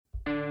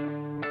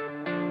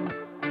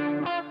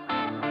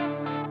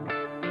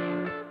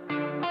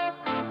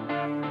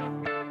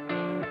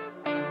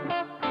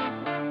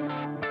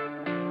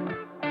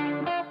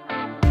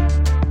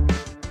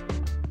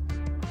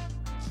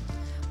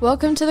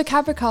Welcome to the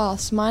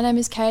Cabracast. My name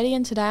is Katie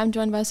and today I'm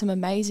joined by some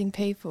amazing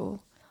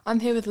people.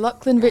 I'm here with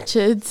Lachlan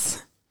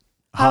Richards.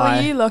 How Hi.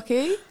 are you,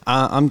 Lockie?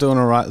 I'm doing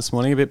all right this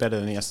morning, a bit better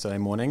than yesterday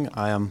morning.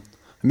 I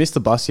missed the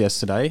bus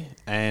yesterday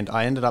and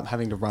I ended up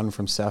having to run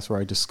from South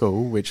Road to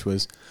school, which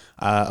was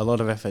a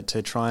lot of effort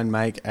to try and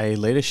make a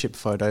leadership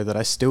photo that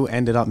I still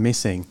ended up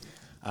missing.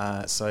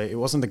 So it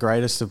wasn't the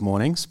greatest of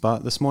mornings, but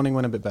this morning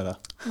went a bit better.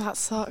 That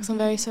sucks. I'm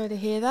very sorry to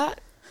hear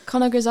that.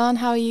 Connor Grazan,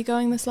 how are you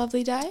going this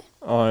lovely day?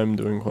 I'm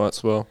doing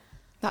quite well.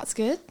 That's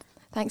good.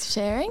 Thanks for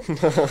sharing.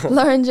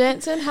 Lauren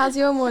Jansen, how's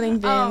your morning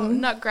been? Oh,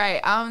 not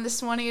great.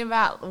 This morning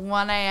about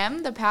 1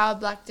 a.m, the power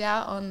blacked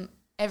out on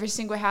every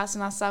single house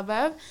in our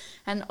suburb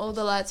and all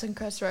the lights on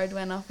Cross Road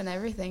went off and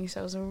everything.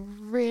 So it was a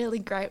really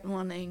great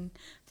morning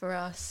for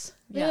us.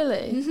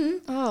 Really? Mm-hmm.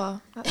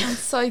 Oh, that sounds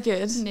so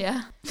good.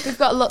 Yeah. We've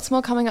got lots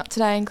more coming up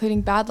today,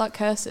 including bad luck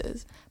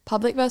curses,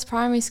 public versus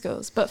primary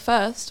schools. But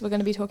first, we're going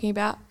to be talking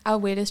about our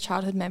weirdest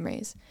childhood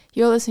memories.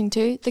 You're listening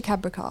to The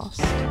Cabracast.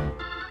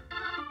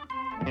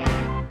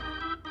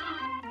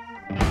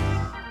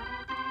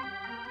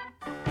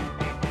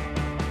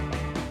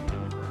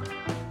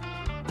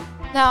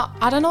 Now,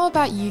 I don't know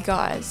about you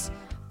guys,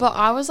 but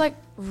I was like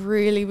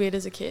really weird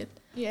as a kid.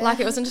 Yeah. Like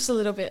it wasn't just a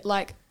little bit.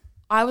 Like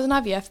I was an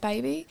IVF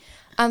baby,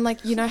 and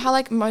like you know how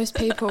like most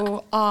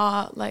people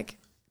are like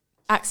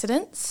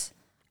accidents.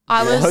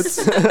 I was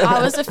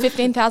a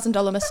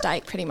 $15,000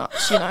 mistake, pretty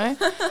much. You know,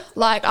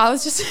 like I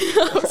was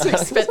an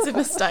expensive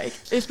mistake,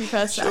 if you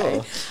per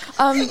se.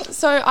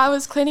 So I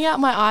was cleaning out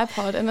my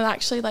iPod, and it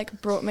actually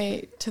like brought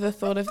me to the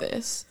thought of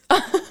this.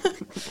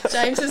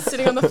 James is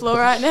sitting on the floor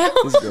right now.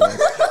 He's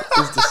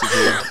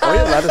disappeared. Are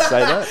you allowed to say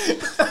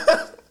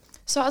that?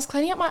 So I was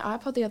cleaning up my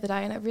iPod the other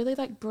day and it really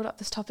like brought up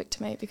this topic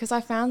to me because I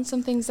found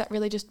some things that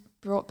really just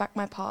brought back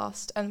my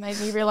past and made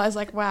me realise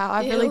like, wow,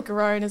 I've really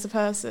grown as a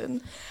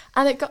person.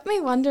 And it got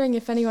me wondering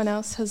if anyone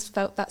else has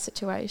felt that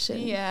situation.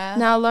 Yeah.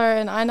 Now,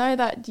 Lauren, I know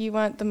that you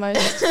weren't the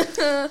most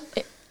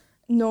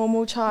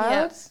normal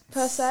child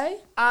per se.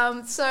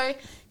 So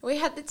we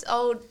had this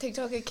old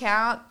TikTok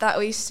account that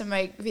we used to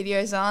make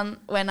videos on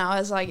when I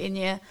was like in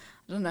year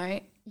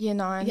Year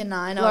 9. Year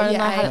 9 or Lauren and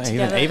year I had 8. it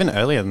together. Even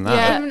earlier than that.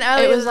 Yeah. Even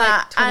earlier it was than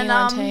like that.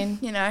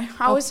 2019. And,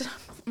 I was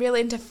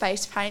really into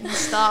face paint and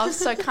stuff,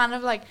 so I kind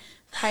of like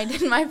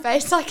painted my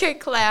face like a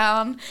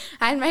clown.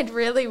 I made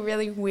really,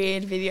 really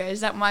weird videos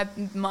that my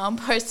mum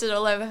posted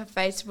all over her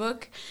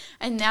Facebook,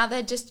 and now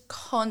they're just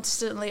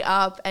constantly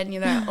up, and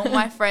all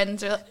my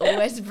friends will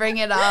always bring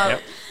it up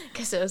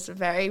because it was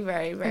very,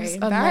 very, very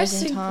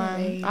embarrassing for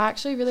me. I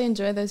actually really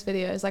enjoy those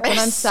videos. Like when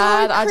I'm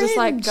sad, I just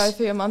like go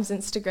through your mum's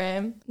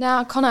Instagram.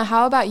 Now, Connor,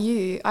 how about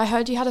you? I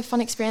heard you had a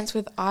fun experience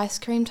with ice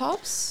cream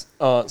tops.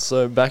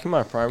 So back in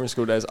my primary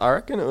school days, I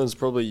reckon it was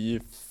probably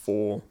year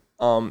 4.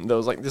 There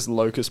was like this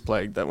locust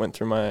plague that went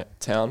through my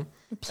town.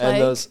 Plague?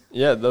 And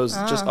there was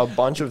just a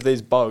bunch of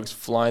these bugs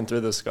flying through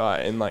the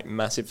sky in like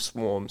massive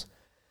swarms.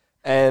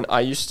 And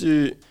I used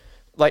to,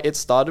 like, it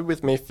started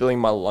with me filling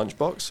my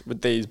lunchbox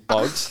with these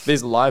bugs,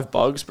 these live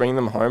bugs, bringing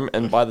them home.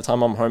 And by the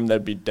time I'm home,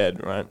 they'd be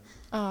dead, right?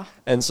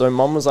 And so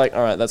mom was like,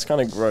 all right, that's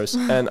kind of gross.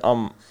 And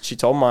she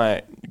told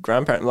my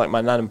grandparent, like my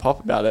nan and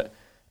pop about it.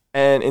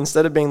 And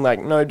instead of being like,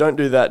 no, don't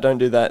do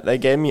that, they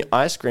gave me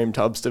ice cream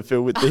tubs to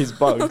fill with these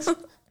bugs.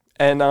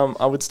 And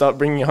I would start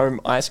bringing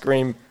home ice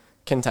cream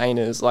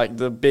containers, like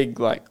the big,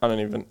 like,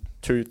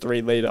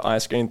 2-3 litre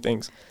ice cream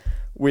things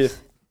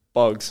with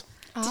bugs.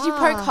 Did you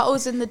poke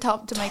holes in the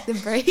top to make them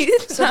breathe?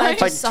 So they Like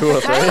just 2 or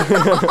 3.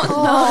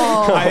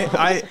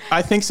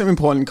 I think some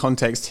important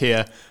context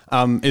here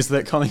is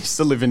that Connor used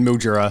to live in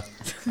Mildura.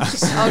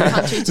 Old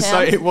country town.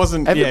 So it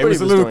wasn't, it Everybody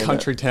was a was little doing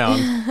country town.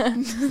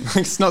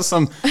 It's not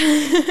some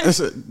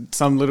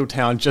little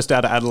town just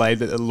out of Adelaide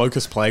that the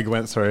locust plague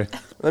went through.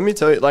 Let me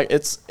tell you, like,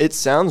 it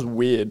sounds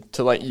weird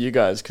to, like, you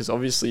guys, because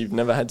obviously you've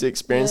never had to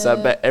experience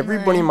that, but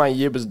everybody in my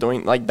year was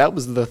doing, like, that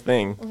was the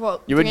thing.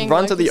 What, You would bringing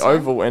run to the locusts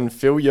home? oval and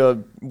fill your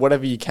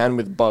whatever you can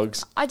with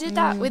bugs. I did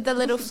that with the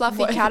little fluffy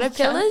Whatever you can.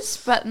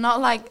 caterpillars, but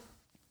not like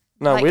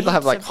No, Like we'd have,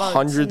 heaps like, of bugs.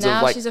 hundreds Now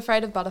of, like, she's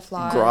afraid of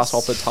butterflies.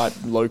 grasshopper-type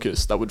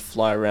locusts that would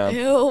fly around.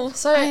 ew.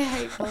 So I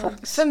hate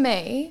bugs. for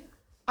me,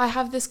 I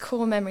have this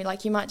cool memory.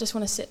 Like you might just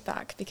want to sit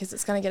back because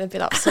it's going to get a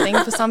bit upsetting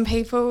for some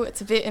people.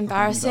 It's a bit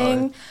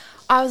embarrassing. No.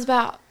 I was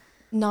about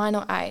 9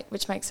 or 8,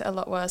 which makes it a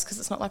lot worse because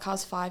it's not like I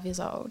was 5 years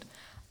old.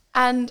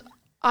 And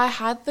I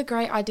had the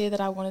great idea that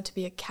I wanted to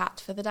be a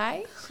cat for the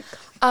day.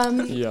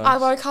 Yeah. I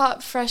woke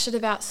up fresh at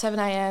about 7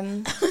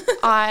 a.m.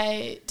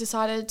 I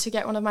decided to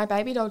get one of my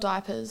baby doll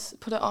diapers,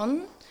 put it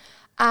on,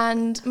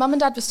 and mum and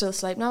dad were still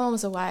asleep. No one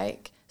was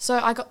awake. So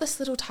I got this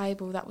little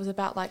table that was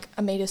about like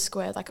a metre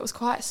squared, like it was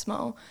quite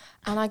small,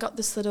 and I got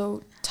this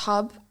little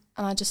tub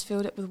and I just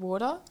filled it with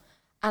water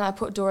and I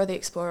put Dora the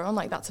Explorer on.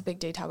 Like that's a big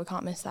detail, we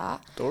can't miss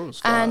that. Dora was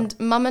fire. And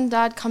mum and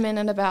dad come in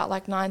at about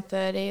like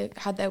 9:30,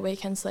 had their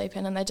weekend sleep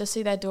in, and they just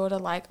see their daughter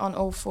like on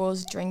all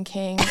fours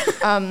drinking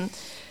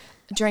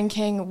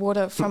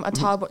water from a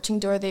tub, watching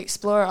Dora the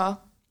Explorer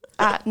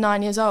at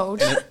 9 years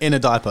old. In a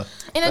diaper.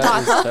 In a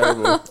That is diaper.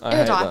 terrible. I In a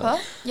hate diaper,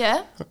 that.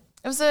 yeah.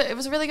 It was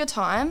a really good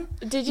time.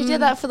 Did you do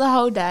that for the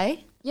whole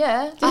day?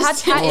 Yeah, I had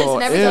cats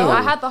and everything.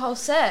 I had the whole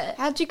set.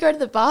 How'd you go to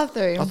the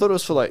bathroom? I thought it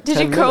was for like Did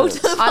 10 you crawl minutes.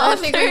 to the bathroom? I don't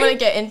think we want to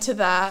get into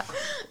that.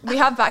 We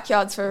have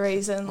backyards for a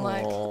reason.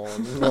 Like, Oh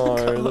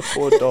no, the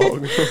poor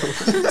dog.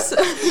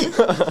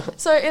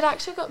 so it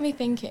actually got me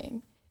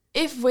thinking: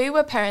 if we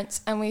were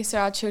parents and we saw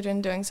our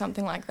children doing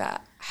something like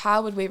that,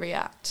 how would we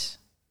react?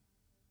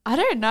 I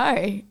don't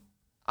know.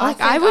 I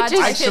Like, I would I'd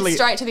just- take it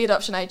straight to the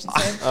adoption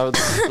agency.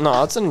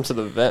 I'd send him to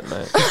the vet,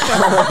 mate.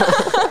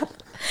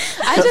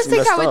 I just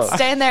think I messed would up.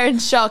 stand there in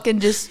shock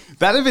and just.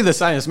 That'd be the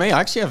same as me. I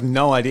actually have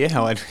no idea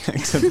how I'd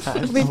react to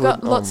that. We've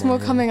got lots my more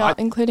God. coming up,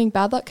 including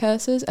bad luck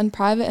curses and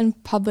private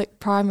and public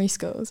primary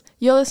schools.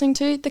 You're listening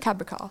to the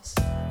Cabracast.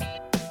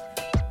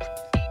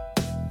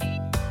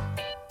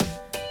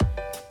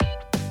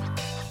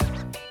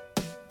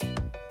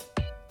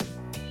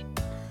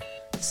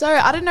 So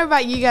I don't know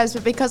about you guys,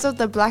 but because of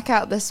the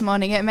blackout this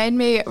morning, it made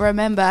me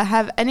remember,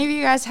 have any of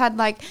you guys had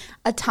like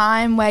a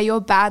time where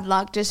your bad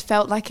luck just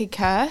felt like a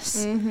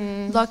curse?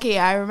 Mm-hmm. Lockie,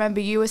 I remember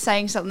you were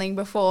saying something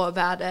before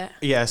about it.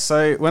 Yeah,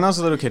 so when I was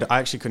a little kid, I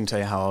actually couldn't tell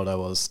you how old I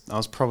was. I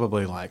was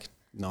probably like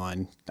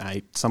 9,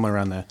 8, somewhere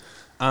around there.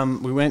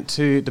 We went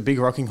to the Big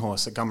Rocking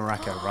Horse at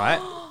Gumaraka, right?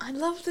 I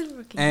love the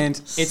rookie. And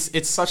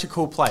it's such a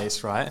cool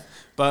place, right?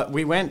 But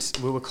we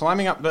were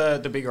climbing up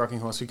the Big Rocking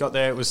Horse. We got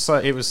there. It was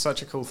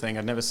such a cool thing.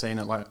 I'd never seen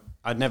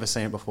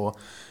it before.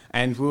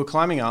 And we were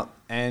climbing up,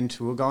 and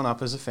we were going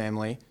up as a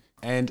family,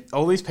 and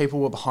all these people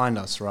were behind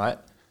us, right?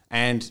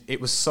 And it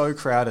was so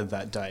crowded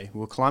that day. We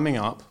were climbing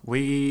up.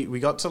 We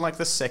got to like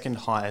the second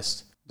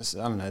highest.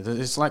 I don't know.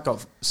 It's like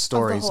got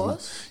stories. Of the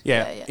horse?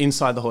 Yeah, Yeah.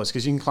 inside the horse,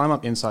 because you can climb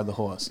up inside the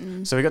horse.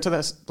 So we got to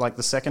that like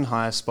the second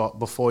highest spot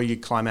before you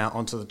climb out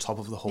onto the top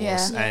of the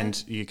horse, Yeah.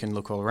 and you can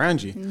look all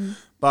around you.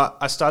 But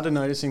I started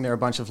noticing there are a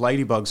bunch of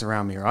ladybugs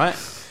around me, right?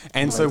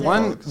 And so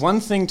one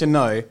thing to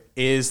know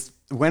is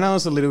when I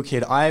was a little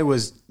kid, I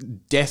was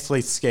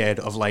deathly scared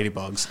of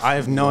ladybugs. I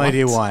have no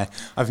idea why.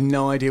 I've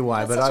no idea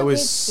why, but such I a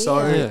was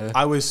weird fear. Yeah.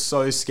 I was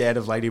so scared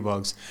of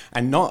ladybugs,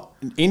 and not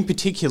in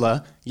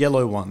particular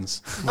yellow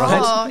ones.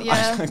 Right? Oh,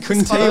 yeah. I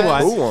couldn't tell you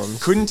why. Cool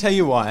ones. Couldn't tell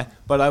you why,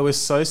 but I was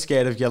so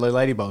scared of yellow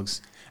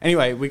ladybugs.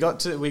 Anyway, we got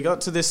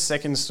to this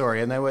second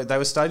story, and they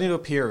were starting to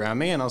appear around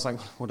me, and I was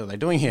like, "What are they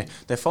doing here?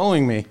 They're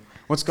following me.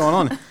 What's going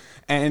on?"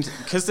 And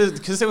because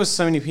there was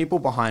so many people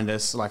behind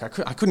us, like I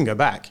couldn't go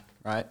back,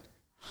 right?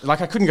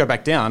 Like I couldn't go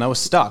back down. I was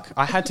stuck.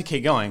 I had to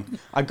keep going.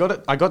 I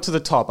got to the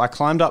top. I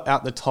climbed up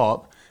out the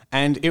top.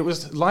 And it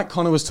was like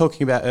Connor was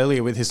talking about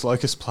earlier with his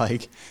locust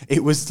plague.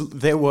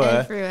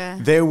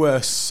 There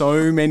were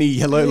so many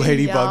yellow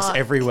ladybugs Yuck.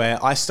 everywhere.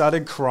 I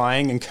started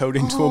crying and curled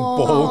into a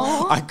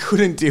ball. I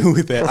couldn't deal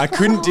with it. I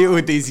couldn't deal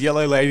with these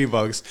yellow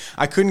ladybugs.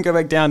 I couldn't go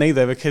back down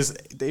either because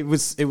it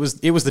was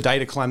the day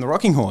to climb the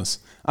rocking horse.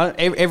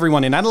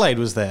 Everyone in Adelaide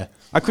was there.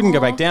 I couldn't go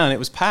back down. It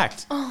was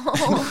packed.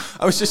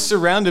 I was just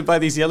surrounded by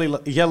these yellow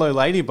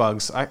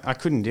ladybugs. I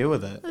couldn't deal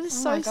with it. That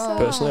is my so God.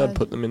 sad. Personally, I'd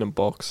put them in a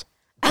box.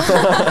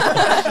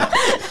 How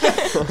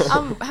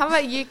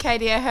about you,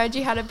 Katie? I heard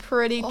you had a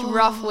pretty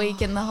rough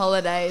week in the It was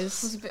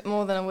holidays. a bit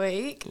more than a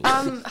week.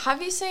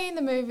 Have you seen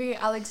the movie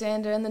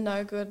Alexander and the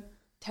No Good,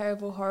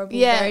 Terrible, Horrible,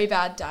 Yeah. Very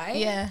Bad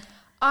Day? Yeah.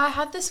 I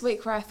had this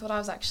week where I thought I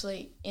was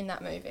actually in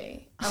that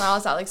movie and I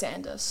was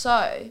Alexander.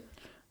 So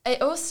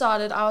it all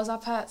started, I was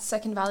up at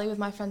Second Valley with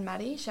my friend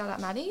Maddie, shout out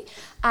Maddie,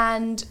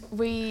 and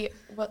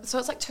so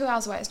it's like 2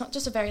 hours away. It's not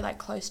just a very like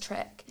close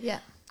trek. Yeah.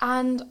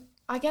 And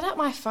I get out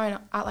my phone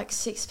at like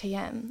 6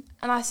 p.m.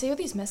 and I see all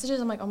these messages.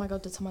 I'm like, oh my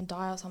God, did someone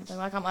die or something?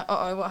 Like, I'm like,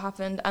 uh-oh, what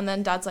happened? And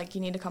then Dad's like, you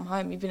need to come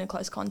home. You've been in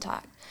close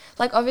contact.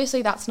 Like,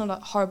 obviously that's not a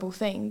horrible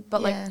thing,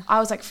 but like Yeah. I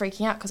was like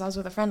freaking out because I was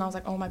with a friend. I was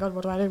like, oh my God,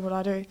 what do I do? What do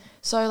I do?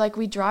 So like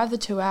we drive the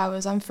 2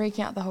 hours. I'm freaking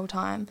out the whole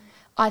time.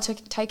 I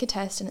take a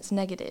test and it's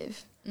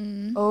negative.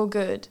 All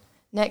good.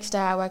 Next day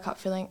I woke up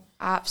feeling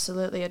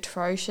absolutely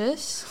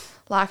atrocious.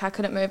 Like I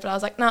couldn't move, but I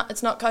was like, nah,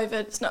 it's not COVID,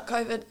 it's not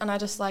COVID. And I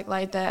just like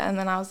laid there and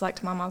then I was like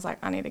to Mum, I was like,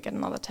 I need to get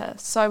another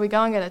test. So we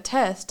go and get a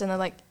test and they're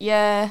like,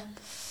 yeah,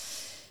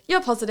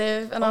 you're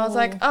positive. And I was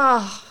like,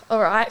 all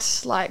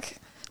right, like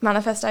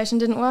manifestation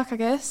didn't work, I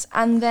guess.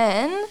 And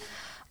then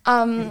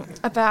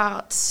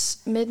about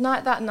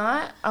midnight that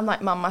night, I'm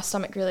like, Mum, my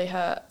stomach really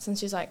hurts. And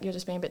she's like, you're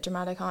just being a bit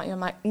dramatic, aren't you?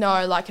 I'm like,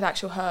 no, like it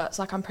actually hurts.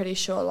 Like I'm pretty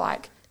sure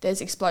like there's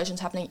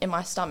explosions happening in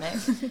my stomach.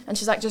 And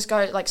she's like, just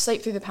go like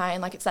sleep through the pain.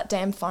 Like it's that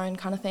damn phone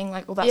kind of thing.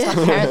 Like all that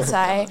stuff parents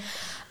say.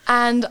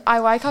 And I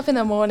wake up in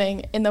the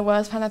morning in the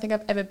worst pain I think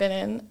I've ever been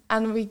in.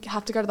 And we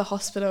have to go to the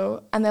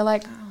hospital and they're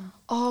like,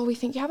 oh, we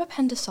think you have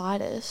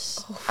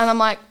appendicitis. And I'm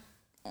like,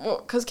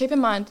 because keep in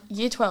mind,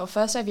 year 12,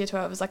 first day of year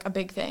 12 is like a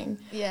big thing.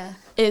 Yeah.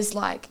 Is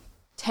like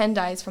 10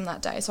 days from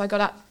that day. So I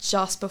got out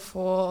just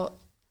before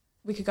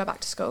we could go back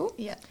to school.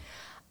 Yeah.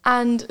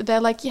 And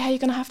they're like, yeah, you're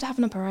going to have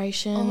an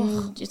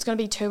operation. It's going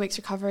to be 2 weeks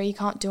recovery. You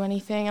can't do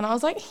anything. And I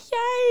was like,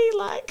 yay,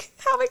 like,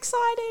 how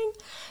exciting.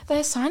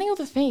 They're signing all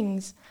the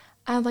things.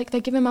 And, like, they're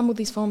giving Mum all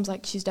these forms,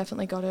 like, she's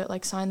definitely got it.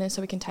 Like, sign this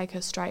so we can take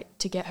her straight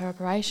to get her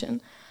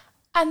operation.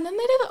 And then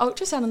they did the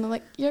ultrasound and they're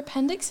like, your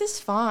appendix is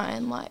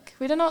fine. Like,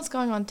 we don't know what's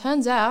going on.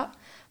 Turns out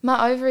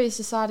my ovaries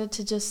decided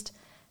to just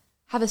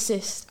have a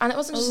cyst. And it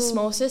wasn't just a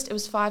small cyst, it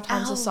was 5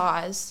 times the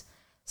size.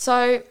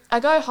 So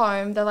I go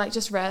home, they're like,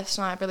 just rest.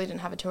 And I really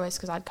didn't have a choice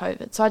because I had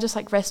COVID. So I just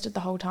like rested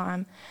the whole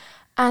time.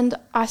 And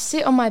I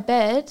sit on my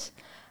bed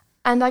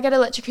and I get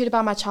electrocuted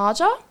by my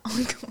charger. Oh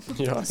my God.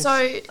 Yeah. So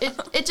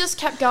it just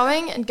kept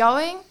going and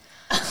going.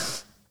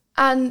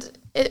 And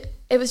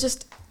it was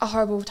just a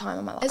horrible time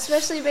in my life.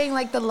 Especially being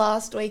like the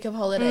last week of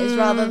holidays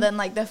rather than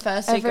like the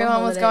first week of holidays.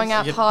 Everyone was going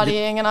out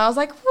partying and I was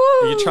like,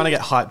 woo. You're trying to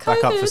get hyped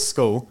back up for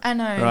school. I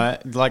know. Right?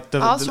 Like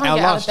I was trying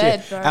to get out of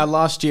bed, bro. Our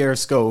last year of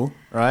school,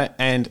 right?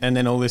 And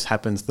then all this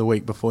happens the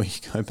week before you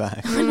go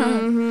back.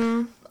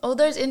 All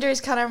those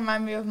injuries kind of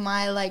remind me of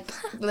my like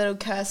little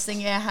curse thing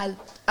I had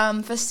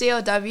for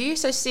CLW.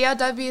 So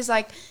CLW is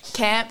like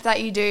camp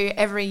that you do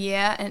every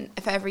year and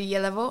for every year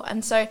level.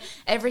 And so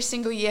every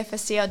single year for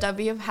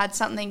CLW, I've had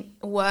something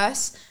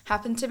worse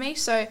happen to me.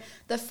 So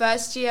the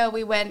first year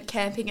we went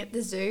camping at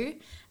the zoo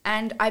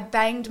and I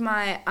banged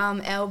my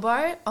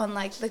elbow on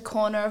like the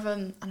corner of I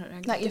don't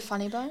know. Like your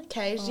funny bone?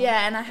 Cage,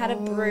 yeah, and I had a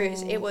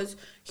bruise. It was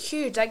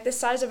huge, like the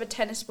size of a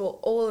tennis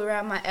ball all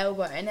around my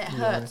elbow and it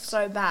hurt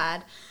so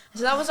bad.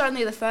 So that was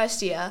only the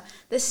first year.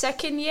 The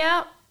second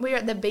year, we were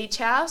at the beach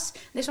house.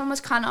 This one was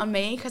kind of on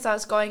me because I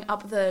was going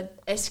up the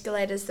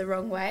escalators the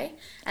wrong way.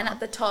 And at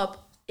the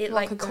top, it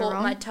like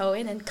caught my toe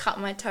in and cut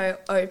my toe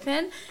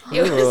open.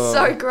 It was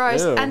so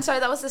gross. Ew. And so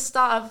that was the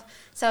start of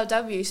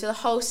CLW. So the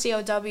whole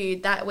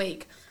CLW that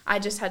week, I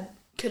just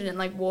couldn't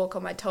like walk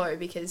on my toe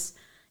because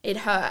it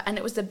hurt. And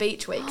it was the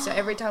beach week. So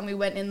every time we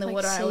went in the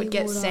water, I would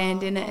get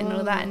sand in it and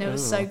all that. And it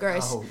was so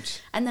gross. Ouch.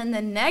 And then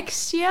the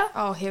next year.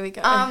 Oh, here we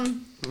go.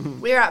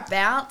 We were at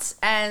Bounce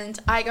and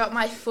I got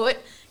my foot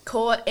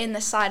caught in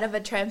the side of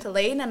a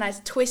trampoline and I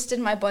twisted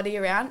my body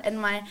around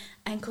and my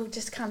ankle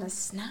just kind of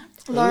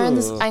snapped.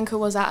 Lauren's ankle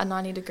was at a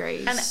 90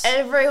 degrees. And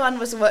everyone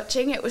was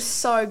watching. It was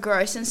so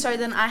gross. And so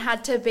then I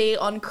had to be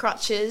on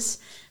crutches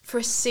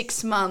for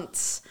 6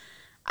 months.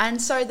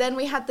 And so then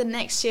we had the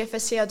next year for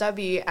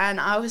CLW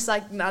and I was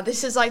like, no,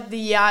 this is like the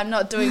year I'm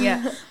not doing it.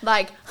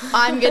 Like,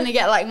 I'm going to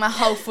get like my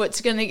whole foot's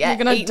going to get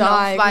eaten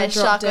off by a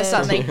shark or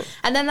something.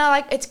 And then they're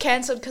like, it's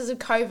cancelled because of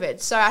COVID.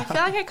 So I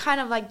feel like I kind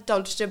of like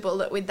dodged a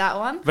bullet with that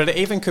one. But it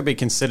even could be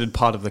considered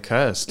part of the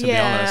curse, to be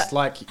honest.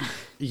 Like,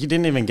 you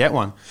didn't even get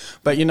one.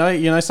 But you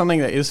know something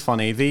that is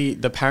funny? The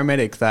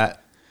paramedic that...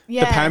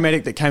 Yeah. The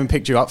paramedic that came and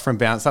picked you up from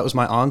Bounce, that was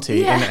my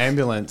auntie in the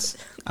ambulance.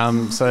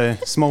 So,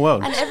 small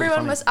world. And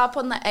everyone was up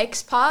on the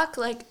X Park,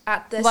 like,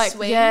 at the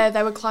swing. Yeah,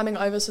 they were climbing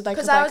over so they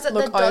could, like,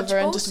 look over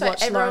and just watch.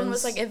 So everyone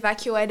was, like,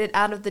 evacuated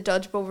out of the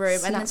dodgeball room.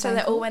 And then so they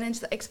all went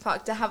into the X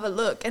Park to have a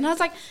look. And I was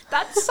like,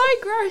 that's so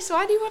gross.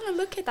 Why do you want to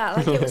look at that?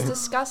 Like, it was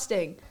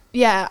disgusting.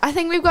 Yeah, I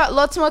think we've got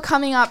lots more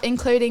coming up,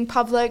 including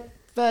public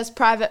versus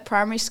private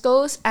primary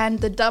schools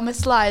and the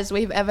dumbest lies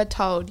we've ever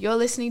told. You're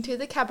listening to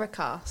the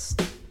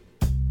Cabracast.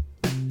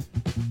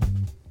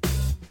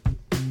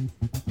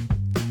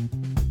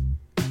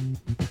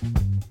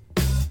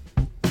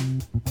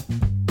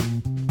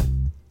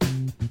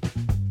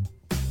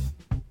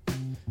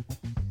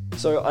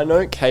 So I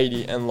know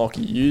Katie and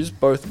Lockie, you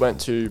both went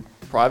to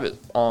private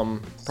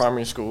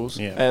primary schools,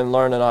 and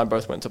Lauren and I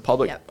both went to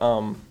public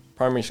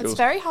primary schools. It's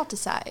very hard to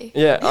say.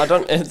 Yeah, I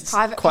don't. It's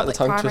private, quite the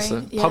tongue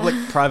twister. Yeah. Public,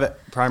 private,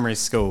 primary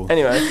school.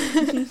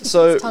 Anyway,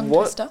 so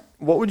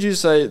what would you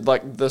say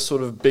like the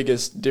sort of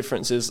biggest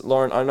difference is?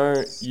 Lauren, I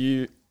know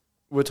you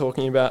were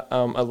talking about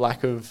a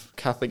lack of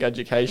Catholic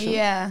education.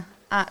 Yeah,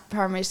 at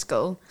primary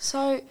school.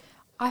 So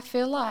I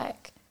feel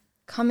like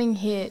coming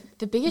here,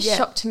 the biggest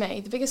shock to me,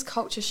 the biggest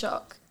culture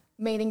shock,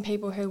 meeting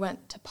people who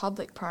went to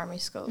public primary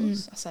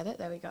schools, I said it,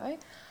 there we go,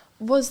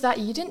 was that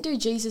you didn't do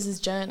Jesus'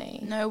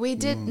 journey. No, we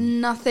did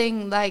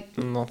nothing like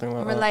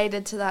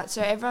related to that.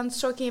 So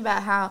everyone's talking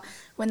about how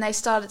when they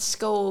started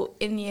school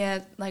in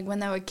year, like when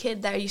they were a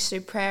kid, they used to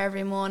do prayer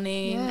every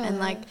morning and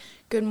like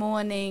good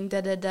morning,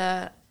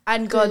 da-da-da.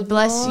 And God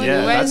bless you.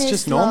 Yeah, that's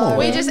just normal.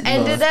 We just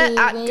ended it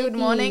at good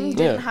morning.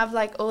 Didn't have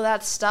like all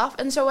that stuff.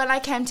 And so when I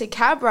came to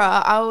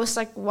Cabra, I was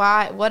like,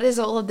 why? What is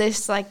all of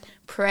this like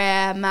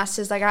prayer,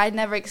 masses? Like I'd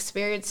never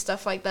experienced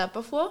stuff like that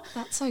before.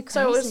 That's so crazy.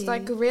 So it was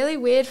like really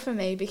weird for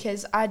me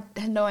because I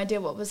had no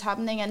idea what was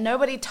happening and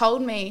nobody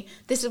told me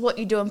this is what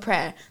you do in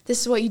prayer. This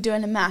is what you do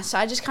in a mass. So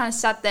I just kind of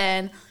sat there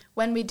and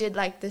when we did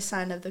like the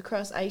sign of the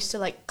cross, I used to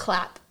like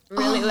clap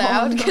really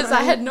loud because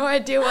I had no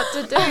idea what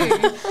to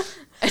do.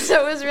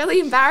 So it was really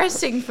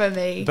embarrassing for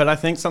me. But I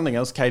think something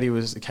else Katie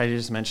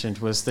just mentioned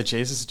was the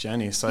Jesus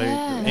journey. So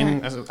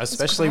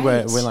especially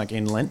where we're like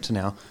in Lent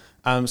now,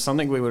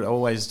 something we would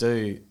always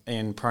do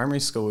in primary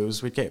school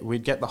was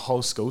we'd get the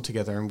whole school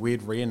together and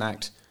we'd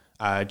reenact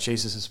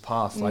Jesus's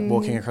path, like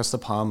walking across the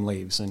palm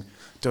leaves and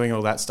doing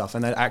all that stuff.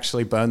 And they'd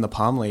actually burn the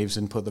palm leaves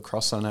and put the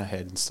cross on our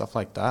head and stuff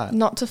like that.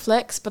 Not to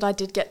flex, but I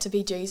did get to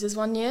be Jesus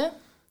one year.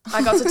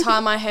 I got to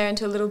tie my hair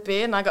into a little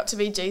beard and I got to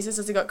be Jesus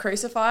as he got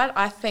crucified.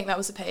 I think that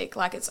was a peak.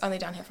 Like, it's only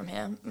down here from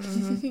here.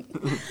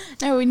 Mm-hmm.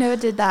 No, we never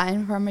did that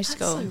in primary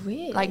school. so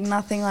weird. Like,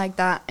 nothing like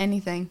that,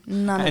 anything.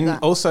 None of And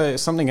that. also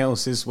something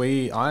else is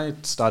I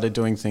started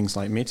doing things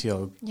like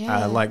meteor,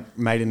 Yeah. like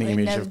made in the We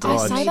image never of did. I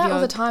God. say that all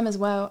Meteor. the time as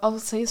well. I'll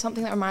see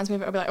something that reminds me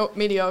of it. I'll be like, oh,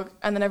 Meteor.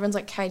 And then everyone's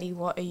like, Katie,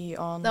 what are you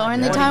on? The Like,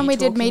 only what are time you we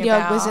did talking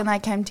Meteor was about? when I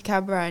came to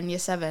Cabra in year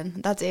 7.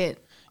 That's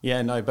it.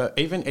 Yeah, no, but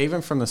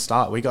even from the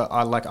start,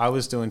 I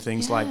was doing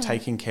things like Yeah.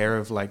 taking care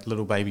of like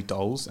little baby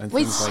dolls and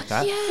We- things like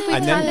that. Yeah. We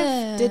And kind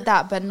then- of did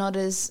that, but not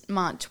as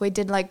much. We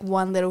did like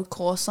one little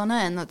course on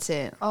it, and that's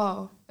it.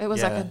 Oh, it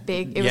was like Yeah. a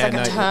big, it was Yeah, like no,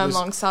 a it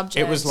term-long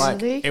subject. It was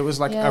like Really?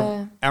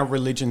 Yeah. our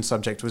religion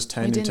subject was We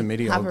turned into didn't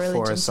meteor have a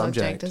religion for a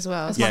subject. as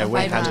well. That's Yeah, my we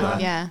had favourite that. one.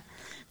 Yeah.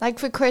 Like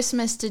for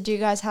Christmas, did you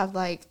guys have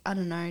like, I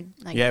don't know,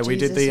 like Yeah, we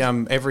did Jesus?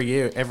 the every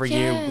year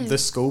Yeah. the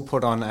school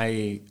put on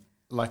a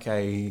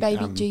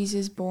Baby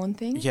Jesus born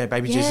thing. Yeah,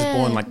 baby Jesus Yeah.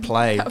 born like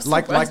play. That was the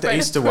Like worst the way to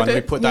Easter put one. We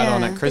it. put that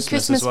on Yeah. at The Christmas,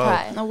 Christmas as well.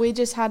 play. No, we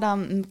just had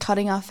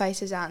cutting our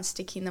faces out and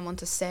sticking them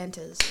onto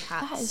Santa's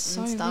hats That is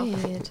so and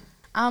stuff. weird.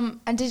 And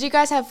did you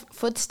guys have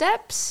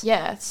footsteps?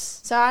 Yes.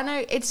 So I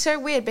know it's so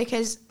weird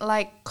because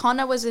like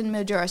Connor was in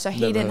Mildura, so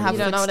he Never didn't heard have of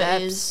You don't know what it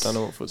footsteps. is. Don't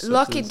know what footsteps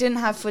Lockie is. didn't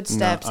have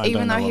footsteps, I don't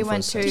even though know he what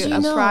went to footsteps is. a Do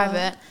you know?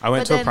 private. I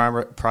went But to a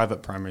then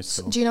private primary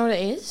school. Do you know what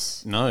it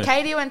is? No.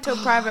 Katie went to a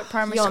private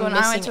primary You're school, and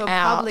I went to a missing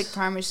out. public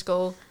primary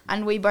school,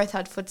 and we both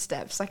had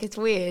footsteps. Like it's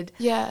weird.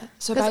 Yeah.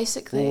 So 'Cause-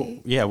 basically, Well,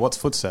 yeah, what's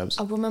footsteps?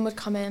 a woman would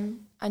come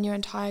in and your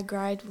entire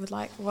grade would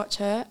like watch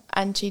her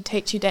and she'd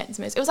teach you dance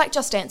moves. It was like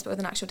Just Dance but with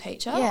an actual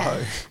teacher. Yeah.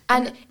 Oh.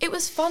 And it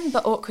was fun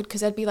but awkward because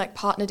there'd be like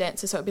partner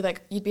dancers. So it'd be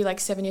like, you'd be like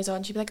 7 years old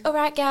and she'd be like, all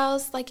right,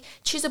 gals, like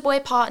choose a boy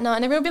partner.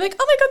 And everyone would be like,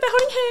 oh my God, they're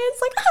holding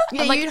hands. Like, Yeah,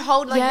 and, like, you'd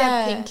hold like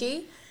yeah. their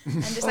pinky,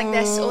 and just like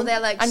this, or they're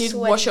like, and you'd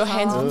sweaty wash your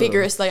hands palms.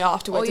 vigorously Or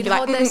afterwards. you'd You'd be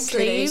hold like, their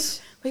cuties. sleeve.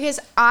 Because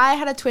I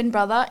had a twin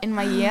brother in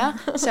my year,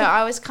 so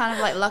I was kind of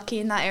like lucky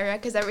in that area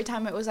because every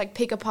time it was like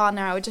pick a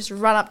partner, I would just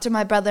run up to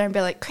my brother and be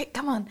like, quick,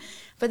 come on.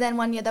 But then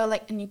one year they were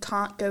like, and you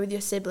can't go with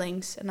your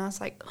siblings. And I was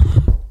like,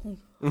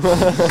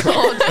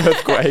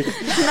 Earthquake.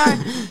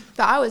 no.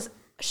 But I was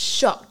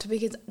shocked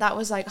because that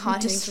was like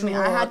hard hitting for me.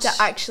 I had to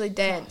Distraught. actually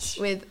dance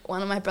with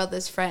one of my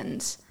brother's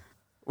friends.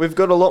 We've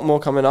got a lot more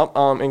coming up,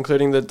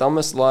 including the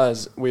dumbest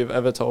lies we've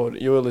ever told.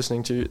 You are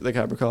listening to the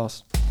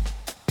Cabracast.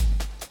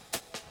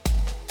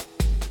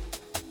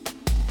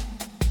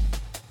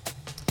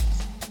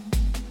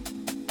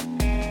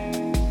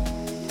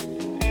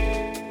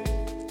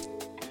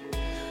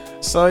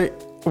 So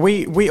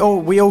we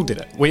all did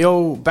it. We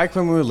all, back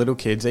when we were little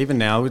kids, even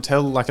now, would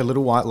tell like a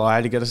little white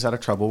lie to get us out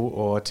of trouble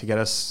or to get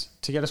us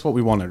what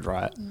we wanted,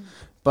 right?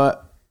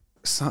 But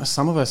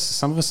some of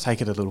us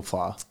take it a little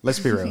far. Let's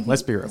be real.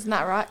 Let's be real. Isn't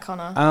that right,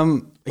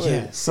 Connor?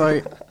 Yeah.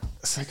 So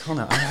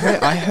Connor,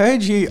 I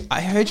heard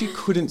you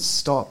couldn't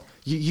stop.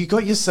 You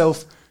got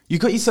yourself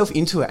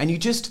into it, and you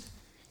just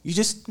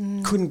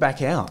couldn't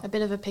back out. A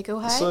bit of a pickle,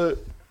 hey? So,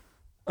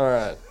 all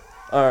right.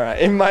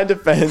 In my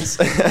defense,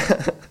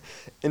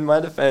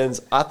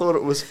 I thought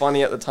it was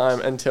funny at the time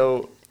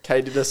until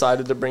Katie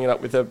decided to bring it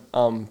up with her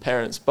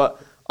parents.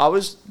 But I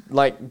was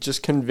like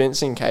just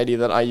convincing Katie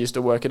that I used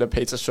to work at a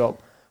pizza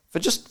shop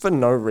for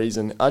no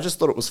reason. I just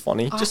thought it was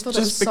funny. I just thought it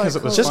was because so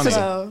it was cool funny. as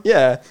well.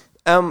 Yeah.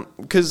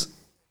 Because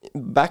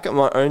back at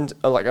my own,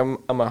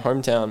 at my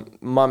hometown,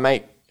 my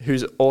mate,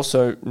 who's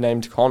also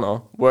named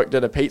Connor, worked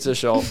at a pizza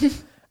shop.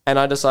 And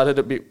I decided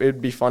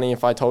it'd be funny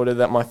if I told her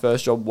that my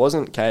first job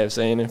wasn't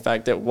KFC, and in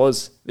fact, it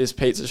was this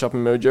pizza shop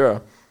in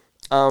Mildura.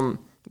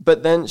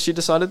 But then she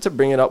decided to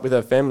bring it up with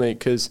her family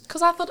because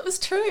Because I thought it was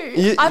true.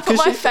 Yeah, I put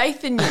 'cause my she-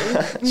 faith in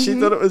you. she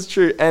thought it was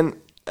true.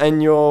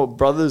 And your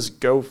brother's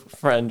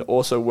girlfriend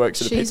also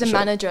works at a She's pizza a shop.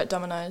 manager at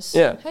Domino's.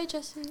 Yeah. Hey,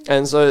 Jessie.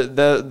 And so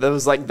there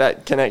was like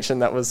that connection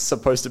that was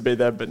supposed to be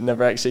there but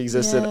never actually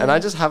existed. Yeah. And I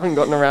just haven't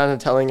gotten around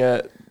to telling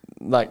her,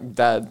 like,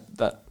 Dad,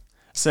 that...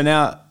 So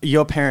now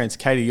your parents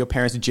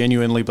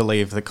genuinely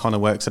believe that Connor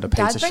works at a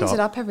Dad pizza brings shop. it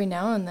up every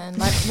now and then.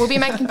 Like, we'll be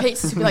making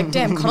pizzas. He'll be like,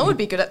 damn, Connor would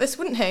be good at this,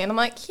 wouldn't he? And I'm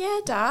like, yeah,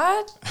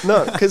 Dad.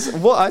 No, because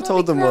what I That'd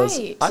told be them was...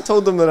 great. I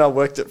told them that I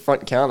worked at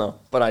front counter,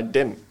 but I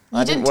didn't.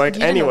 I didn't work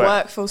you anywhere. didn't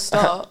work, full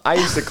stop. I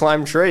used to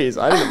climb trees.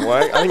 I didn't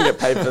work. I didn't get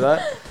paid for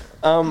that.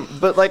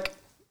 But like,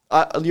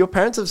 your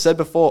parents have said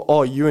before,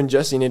 oh, you and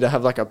Jesse need to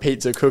have like a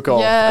pizza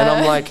cook-off. Yeah. And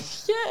I'm like,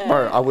 Yeah.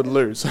 bro, I would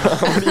lose.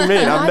 What do you mean?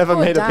 And I've my never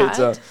poor made a dad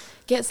pizza.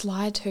 Gets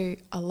lied to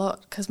a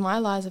lot because my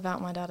lie's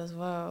about my dad as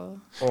well.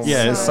 Oh,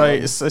 Yeah.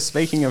 So- So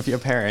speaking of your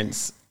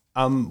parents,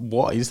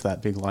 what is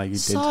that big lie you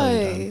did tell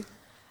your dad?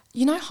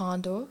 You know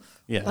Harndorf?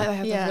 Yeah. Like they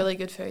have Yeah. really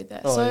good food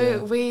there. Oh, so yeah.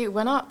 we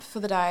went up for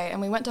the day and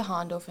we went to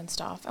Harndorf and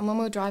stuff. And when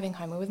we were driving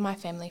home, we were with my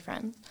family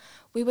friends.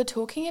 We were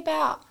talking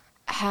about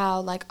how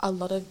like a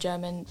lot of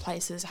German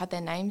places had their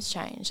names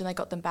changed and they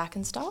got them back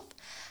and stuff.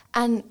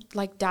 And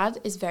like Dad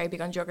is very big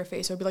on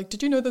geography, so he'd be like,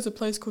 "Did you know there's a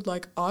place called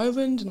like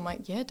Ireland?" And I'm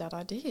like, "Yeah, Dad,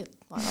 I did.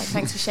 Like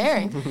thanks for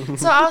sharing."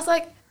 So I was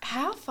like,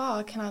 how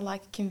far can I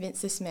like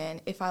convince this man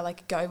if I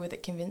like go with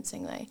it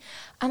convincingly?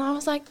 And I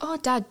was like, "Oh,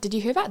 Dad, did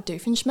you hear about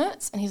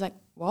Doofenshmirtz?" And he's like,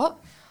 "What?"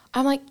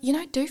 I'm like, you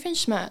know,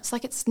 Doofenshmirtz,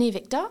 like it's near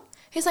Victor.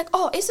 He's like,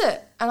 oh, is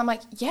it? And I'm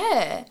like,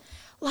 yeah.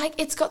 Like,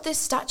 it's got this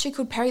statue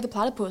called Perry the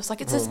Platypus.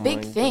 Like, it's this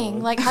big thing.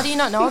 God. Like, how do you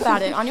not know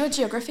about it? Aren't you a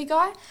geography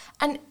guy?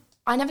 And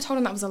I never told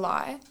him that was a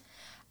lie.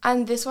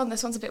 And this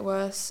one's a bit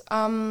worse.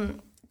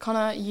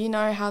 Connor, you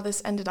know how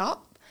this ended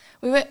up.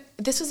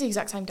 This was the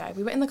exact same day.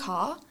 We were in the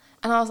car,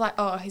 and I was like,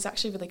 oh, he's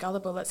actually really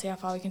gullible. Let's see how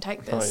far we can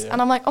take this.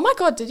 And I'm like, oh my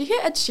God, did you hear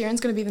Ed Sheeran's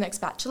going to be the next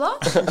Bachelor?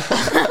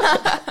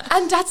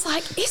 And Dad's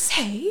like, is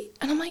he?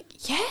 And I'm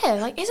like, yeah,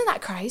 like, isn't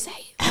that crazy?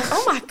 Like,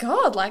 oh my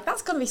God, like,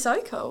 that's going to be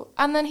so cool.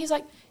 And then he's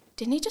like,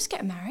 didn't he just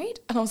get married?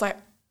 And I was like,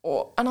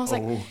 oh. And I was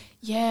like,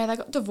 yeah, they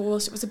got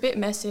divorced. It was a bit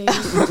messy. And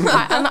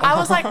I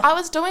was like, I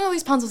was doing all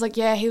these puns. I was like,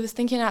 yeah, he was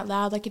thinking out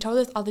loud. Like, he told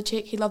this other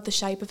chick he loved the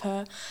shape of her.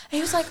 And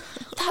he was like,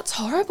 that's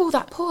horrible,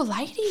 that poor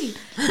lady.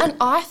 And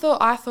I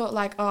thought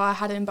like, oh, I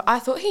had him. But I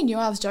thought he knew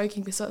I was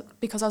joking because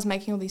I was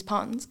making all these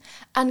puns.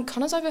 And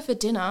Connor's over for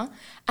dinner.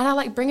 And I,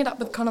 like, bring it up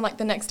with Connor, like,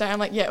 the next day. I'm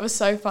like, yeah, it was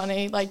so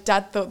funny. Like,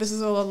 Dad thought this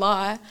was all a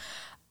lie.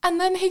 And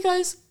then he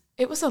goes,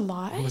 it was a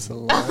lie. It was a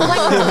lie.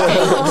 Like, he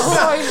was so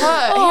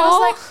hurt. He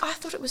was like, I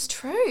thought it was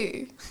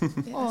true.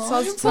 Yeah. So I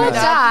was Poor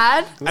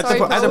Dad.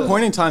 At a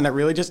point in time, that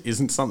really just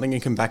isn't something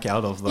you can back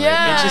out of, though.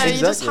 Yeah, It you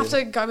just have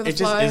to go with the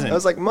flow. isn't. I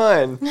was like,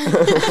 mine.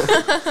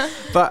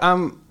 But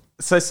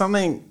so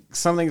something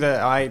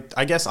that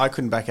I guess I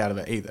couldn't back out of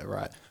it either,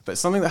 right? But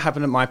something that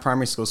happened at my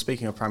primary school,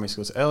 speaking of primary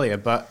schools earlier,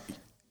 but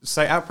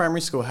so our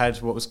primary school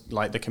had what was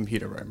like the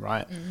computer room,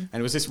 right? And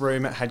it was this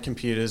room that had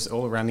computers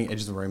all around the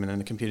edge of the room and then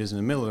the computers in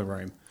the middle of the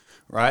room,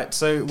 right?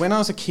 So when I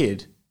was a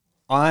kid,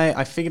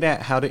 I figured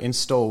out how to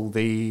install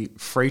the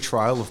free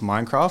trial of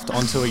Minecraft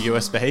onto a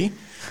USB.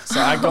 So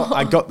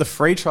I got the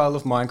free trial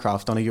of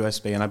Minecraft on a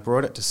USB and I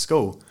brought it to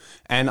school.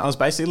 And I was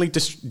basically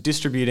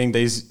distributing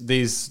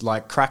these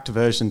like cracked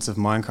versions of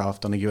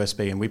Minecraft on a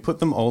USB, and we put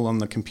them all on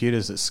the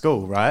computers at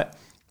school, right?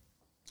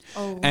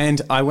 Oh.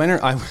 And I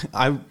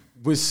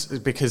was,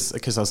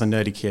 because I was a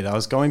nerdy kid, I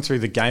was going through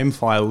the game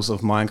files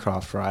of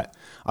Minecraft, right?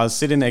 I was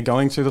sitting there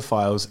going through the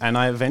files, and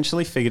I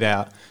eventually figured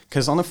out,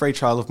 because on a free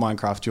trial of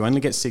Minecraft, you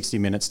only get 60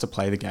 minutes to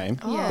play the game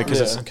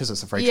because it's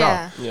a free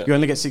trial. Yeah. You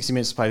only get 60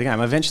 minutes to play the game.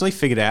 I eventually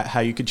figured out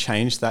how you could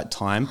change that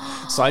time.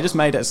 So I just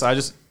made it,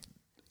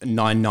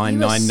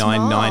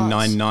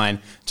 9999999,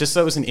 just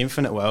so it was an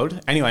infinite world.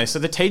 Anyway, so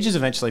the teachers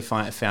eventually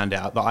found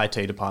out, the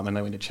IT department,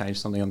 they went to change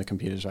something on the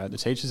computers, right? The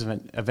teachers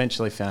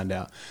eventually found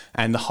out,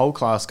 and the whole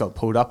class got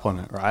pulled up on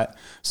it, right?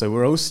 So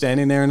we're all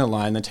standing there in a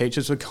line. The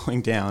teachers were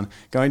going down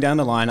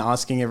the line,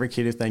 asking every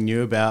kid if they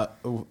knew about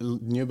how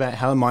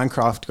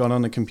Minecraft got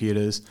on the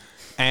computers.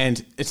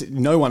 And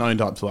no one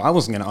owned up to it. I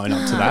wasn't going to own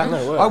up to that.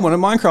 No way. I wanted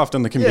Minecraft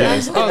on the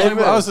computers. Yeah.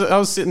 I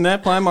was sitting there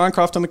playing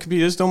Minecraft on the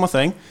computers, doing my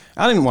thing.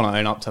 I didn't want to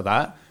own up to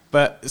that.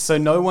 But so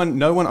no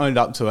one owned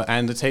up to it,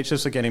 and the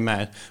teachers were getting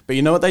mad. But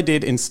you know what they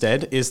did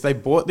instead is they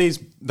bought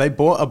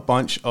a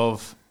bunch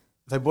of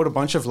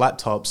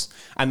laptops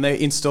and they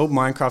installed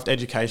Minecraft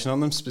Education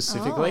on them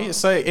specifically. Oh.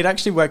 So it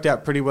actually worked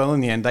out pretty well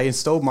in the end. They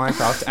installed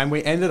Minecraft and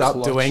we ended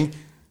up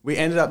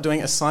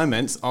doing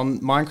assignments on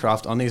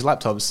Minecraft on these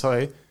laptops.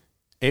 So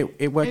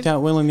it worked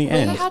out well in the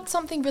end. We had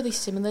something really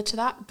similar to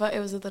that, but it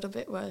was a little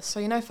bit worse.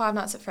 So, you know Five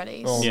Nights at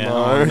Freddy's? Oh,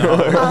 yeah.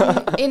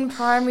 No. In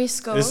primary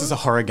school. This is a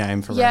horror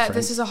game for reference. Yeah,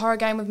 this is a horror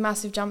game with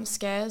massive jump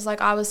scares. Like,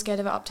 I was scared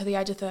of it up to the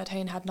age of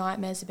 13, had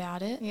nightmares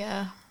about it.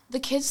 Yeah. The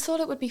kids thought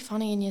it would be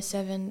funny in year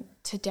 7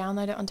 to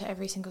download it onto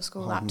every single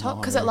school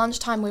laptop, because at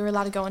lunchtime we were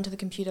allowed to go into the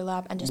computer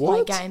lab and just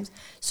play games.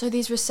 So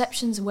these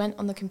receptions went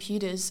on the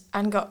computers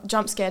and got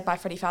jump scared by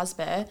Freddy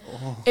Fazbear.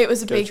 It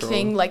was a big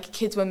thing. Like,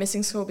 kids were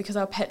missing school because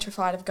they were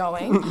petrified of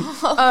going.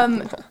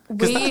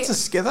 That's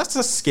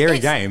a scary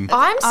game.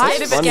 I'm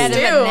scared of it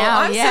still.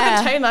 I'm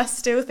 17. I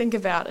still think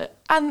about it.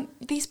 And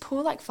these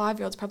poor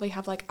 5-year-olds probably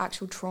have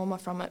actual trauma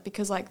from it,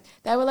 because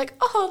they were like,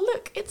 oh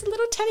look, it's a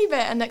little teddy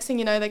bear, and next thing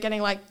you know they're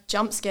getting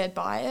jump scared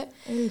by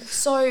it.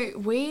 So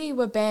we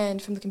were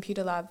banned from the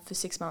computer lab for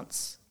 6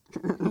 months.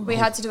 We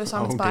had to do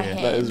assignments by hand.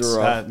 That is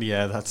right.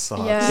 That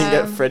sucks. Yeah. You can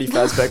get Freddy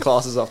Fazbear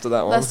classes after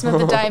that one. Lesson of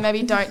the day,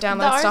 maybe don't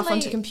download stuff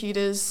onto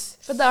computers.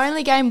 But the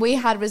only game we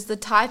had was the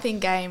typing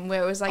game,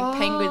 where it was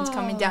penguins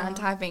coming down and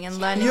typing and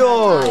learning.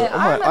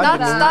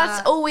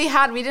 That's all we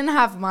had. We didn't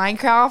have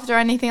Minecraft or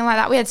anything like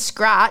that. We had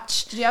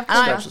Scratch. Did you have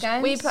Scratch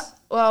games?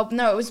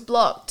 No, it was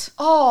blocked.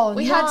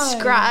 We had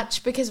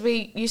Scratch because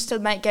we used to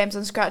make games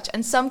on Scratch,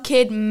 and some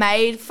kid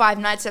made Five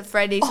Nights at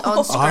Freddy's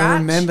on Scratch. I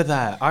remember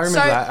that.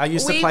 I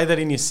used to play that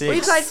in year 6.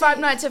 We played Five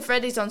Nights at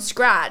Freddy's on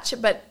Scratch,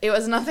 but it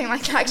was nothing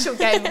like the actual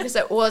game because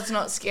it was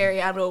not scary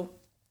at all.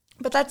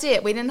 But that's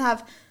it. We didn't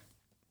have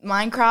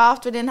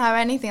Minecraft, we didn't have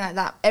anything like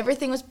that.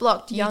 Everything was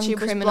blocked. Young YouTube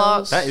criminals.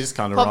 was blocked. That is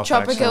kind of Pop rough,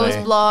 Tropica actually. was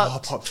blocked. Oh,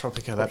 Pop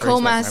Tropica, that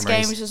Cool brings back Maths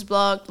memories. Games was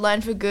blocked.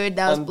 Learn for Good,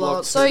 that was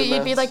blocked. So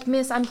you'd be like,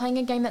 Miss, I'm playing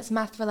a game that's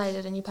math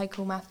related, and you play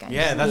Cool Math Games.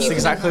 Yeah, that's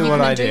exactly what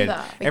I did.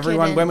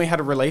 Everyone, when we had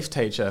a relief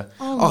teacher.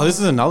 Oh, this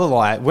is another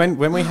lie. When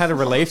we had a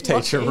relief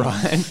teacher,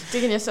 right?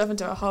 Digging yourself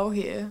into a hole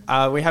here.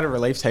 We had a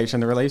relief teacher,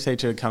 and the relief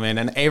teacher would come in,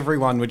 and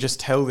everyone would just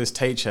tell this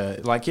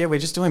teacher, we're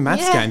just doing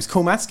maths games,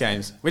 cool maths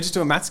games. We're just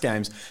doing maths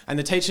games. And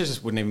the teacher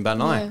just wouldn't even bat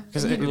an eye.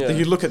 because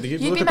you look at the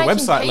You'd be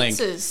website making link.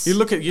 pizzas. You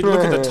look at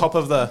the top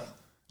of the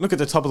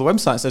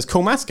website. It says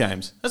cool maths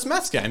games. That's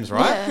maths games,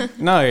 right?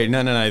 Yeah.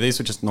 No. These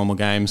were just normal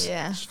games.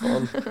 Yeah.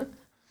 Fun.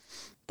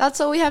 That's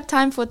all we have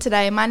time for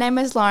today. My name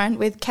is Lauren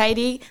with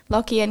Katie,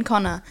 Lockie and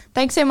Connor.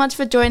 Thanks so much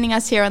for joining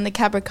us here on the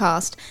Cabra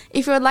Cast.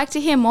 If you would like to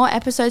hear more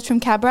episodes from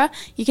Cabra,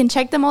 you can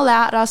check them all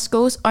out at our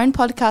school's own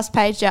podcast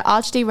page at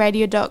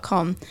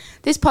archdradio.com.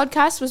 This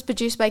podcast was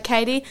produced by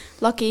Katie,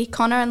 Lockie,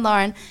 Connor and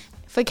Lauren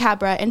for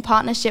Cabra in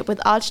partnership with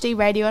ArchD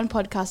Radio and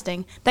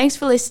Podcasting. Thanks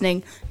for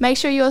listening. Make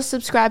sure you are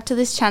subscribed to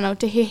this channel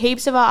to hear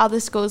heaps of our other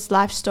schools'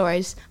 life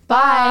stories.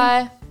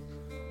 Bye.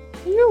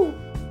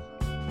 Bye.